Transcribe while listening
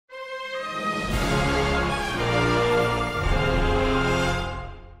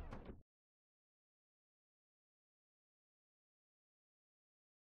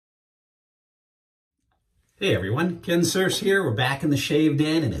Hey everyone, Kensurfs here. We're back in the shave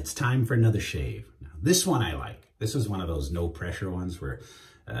den and it's time for another shave. Now, this one I like. This is one of those no pressure ones where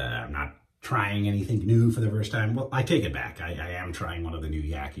I'm not trying anything new for the first time. Well, I take it back. I am trying one of the new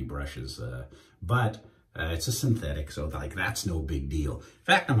Yaqi brushes, but it's a synthetic, so like that's no big deal. In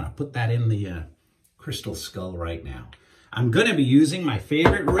fact, I'm gonna put that in the crystal skull right now. I'm gonna be using my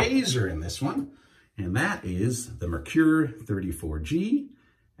favorite razor in this one, and that is the Merkur 34G.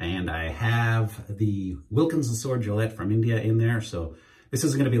 And I have the Wilkinson Gillette from India in there. So this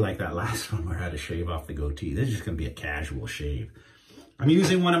isn't going to be like that last one where I had to shave off the goatee. This is just going to be a casual shave. I'm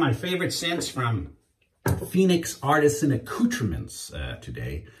using one of my favorite scents from Phoenix Artisan Accoutrements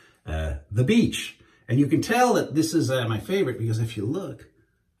today, the Beach. And you can tell that this is my favorite because if you look,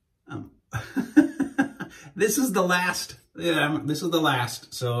 this is the last. Yeah, this is the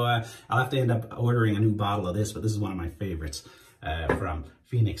last. So I'll have to end up ordering a new bottle of this, but this is one of my favorites from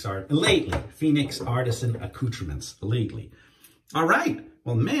Phoenix Artisan Accoutrements lately. All right.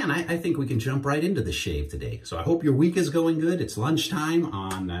 Well, man, I think we can jump right into the shave today. So I hope your week is going good. It's lunchtime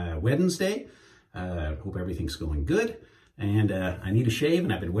on Wednesday. Hope everything's going good. And I need a shave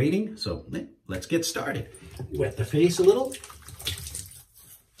and I've been waiting. So let's get started. Wet the face a little.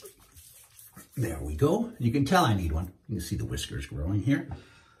 There we go. You can tell I need one. You can see the whiskers growing here.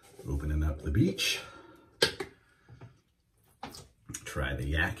 Opening up the Beach. Try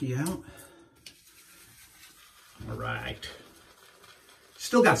the Yaqi out. All right.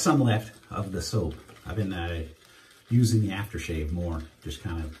 Still got some left of the soap. I've been using the aftershave more, just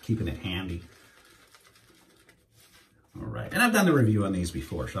kind of keeping it handy. All right. And I've done the review on these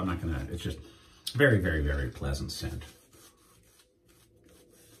before, so I'm not going to, it's just very, very, very pleasant scent.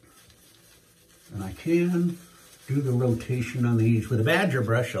 And I can do the rotation on these with a Badger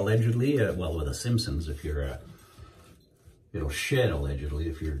brush, allegedly. Well, with a Simpsons, if you're it'll shed, allegedly,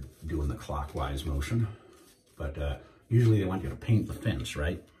 if you're doing the clockwise motion. But usually they want you to paint the fence,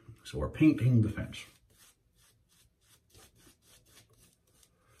 right? So we're painting the fence.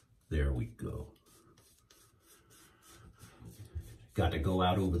 There we go. Got to go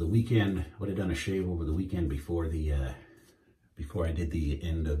out over the weekend. Would have done a shave over the weekend before the before I did the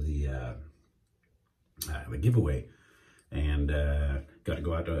end of the giveaway. And got to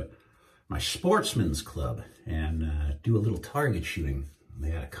go out to my sportsman's club and do a little target shooting. They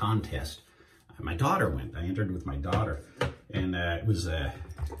had a contest. My daughter went. I entered with my daughter, and it was a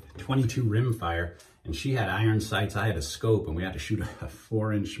 22 rim fire, and she had iron sights. I had a scope, and we had to shoot a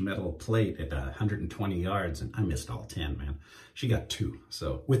 4-inch metal plate at 120 yards, and I missed all 10, man. She got 2,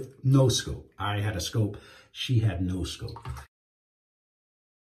 so with no scope. I had a scope. She had no scope.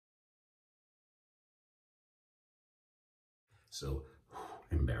 So,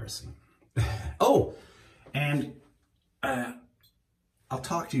 embarrassing. Oh, and I'll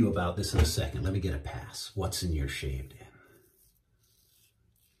talk to you about this in a second. Let me get a pass. What's in your shave den?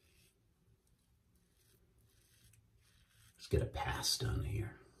 Let's get a pass done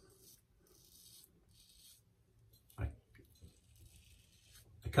here. I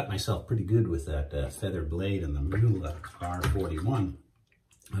cut myself pretty good with that feather blade and the Mule R41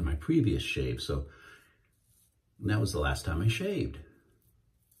 on my previous shave. So that was the last time I shaved.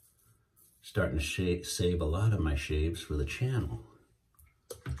 Starting to save a lot of my shaves for the channel.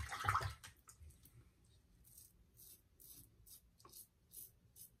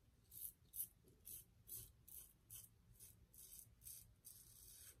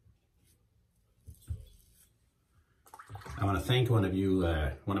 I want to thank one of you,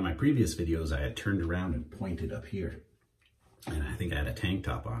 one of my previous videos I had turned around and pointed up here. And I think I had a tank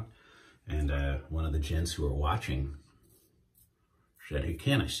top on. And one of the gents who were watching said, "Hey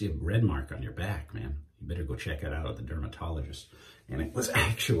Ken, I see a red mark on your back, man. You better go check it out at the dermatologist." And it was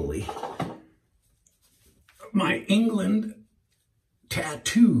actually my England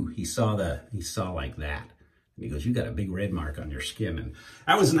tattoo. He saw like that. And he goes, "You got a big red mark on your skin." And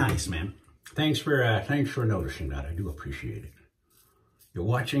that was nice, man. Thanks for noticing that. I do appreciate it. You're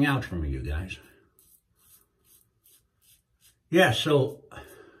watching out for me, you guys. Yeah, so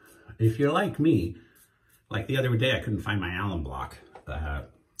if you're like me, like the other day I couldn't find my Allen block.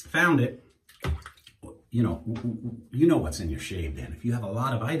 Found it. You know what's in your shave den. If you have a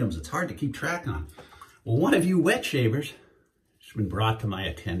lot of items, it's hard to keep track on. Well, one of you wet shavers, it's been brought to my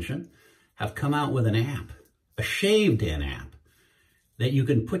attention, have come out with an app, a shave den app, that you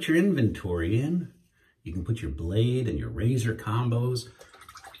can put your inventory in. You can put your blade and your razor combos.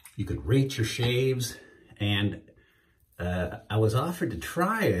 You could rate your shaves. And I was offered to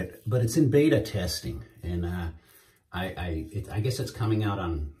try it, but it's in beta testing. And I guess it's coming out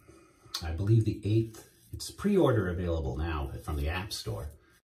on, I believe, the 8th. It's pre-order available now from the App Store.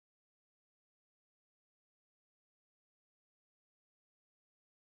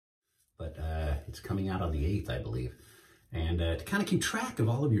 but it's coming out on the 8th, I believe. And to kind of keep track of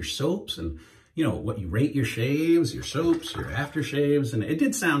all of your soaps and, you know, what you rate your shaves, your soaps, your aftershaves, and it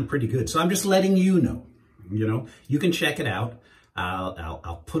did sound pretty good. So I'm just letting you know, you can check it out.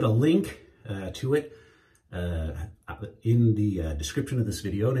 I'll put a link to it in the description of this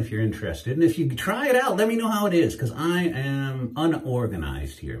video, and if you're interested, and if you try it out, let me know how it is, because I am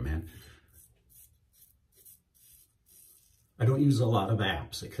unorganized here, man. I don't use a lot of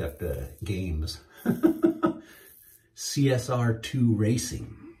apps except games. CSR2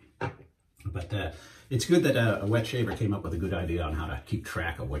 Racing. But it's good that a wet shaver came up with a good idea on how to keep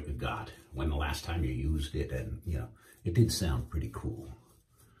track of what you got, when the last time you used it, and, you know, it did sound pretty cool.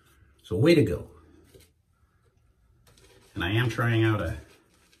 So way to go. And I am trying out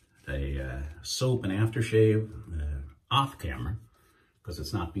a soap and aftershave off camera, because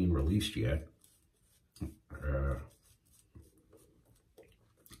it's not being released yet.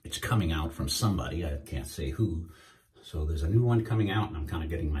 It's coming out from somebody, I can't say who. So there's a new one coming out, and I'm kind of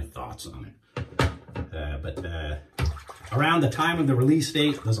getting my thoughts on it. But around the time of the release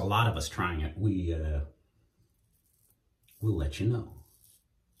date, there's a lot of us trying it. We'll let you know.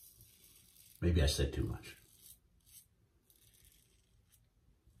 Maybe I said too much.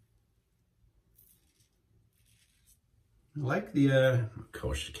 I like the, of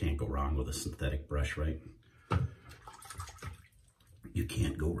course, you can't go wrong with a synthetic brush, right? You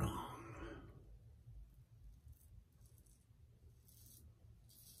can't go wrong.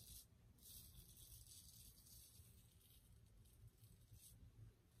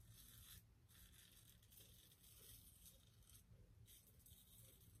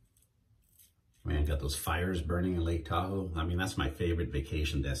 Man, got those fires burning in Lake Tahoe. I mean, that's my favorite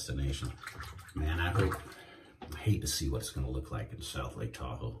vacation destination. Man, I hate to see what it's going to look like in South Lake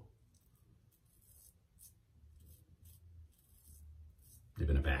Tahoe. They've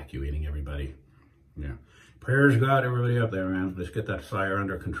been evacuating everybody. Yeah. Prayers God, everybody up there, man. Let's get that fire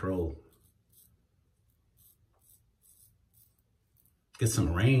under control. Get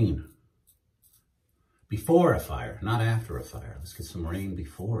some rain before a fire, not after a fire. Let's get some rain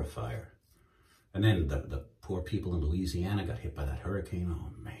before a fire. And then the poor people in Louisiana got hit by that hurricane. Oh,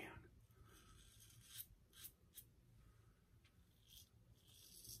 man.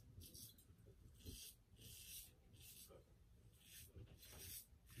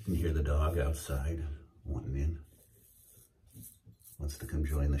 You can hear the dog outside wanting in. Wants to come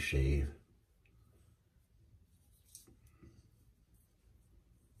join the shave.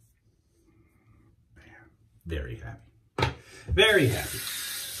 Very happy. Very happy.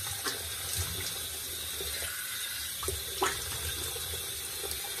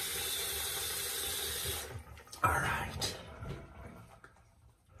 All right.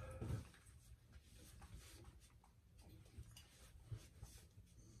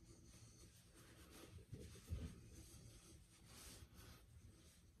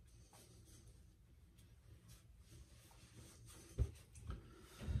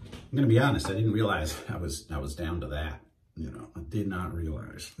 I'm going to be honest, I didn't realize I was down to that. You know, I did not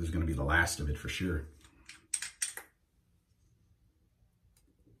realize. This is going to be the last of it for sure.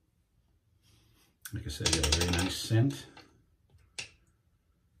 Like I said, you got a very nice scent.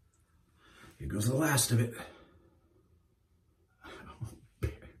 Here goes the last of it.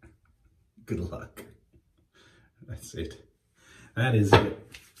 Good luck. That's it. That is it.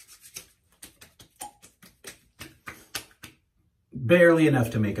 Barely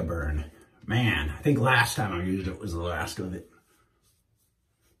enough to make a burn. Man, I think last time I used it was the last of it.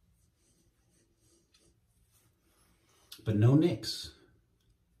 But no nicks.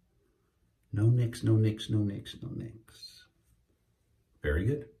 No nicks, no nicks, no nicks, no nicks. Very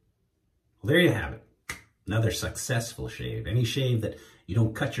good. Well, there you have it. Another successful shave. Any shave that you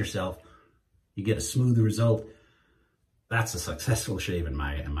don't cut yourself, you get a smooth result. That's a successful shave in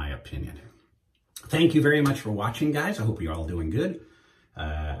my opinion. Thank you very much for watching, guys. I hope you're all doing good.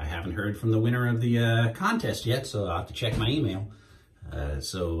 I haven't heard from the winner of the contest yet, so I'll have to check my email.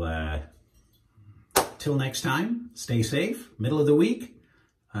 Till next time, stay safe. Middle of the week.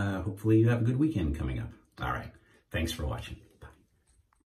 Hopefully you have a good weekend coming up. All right. Thanks for watching.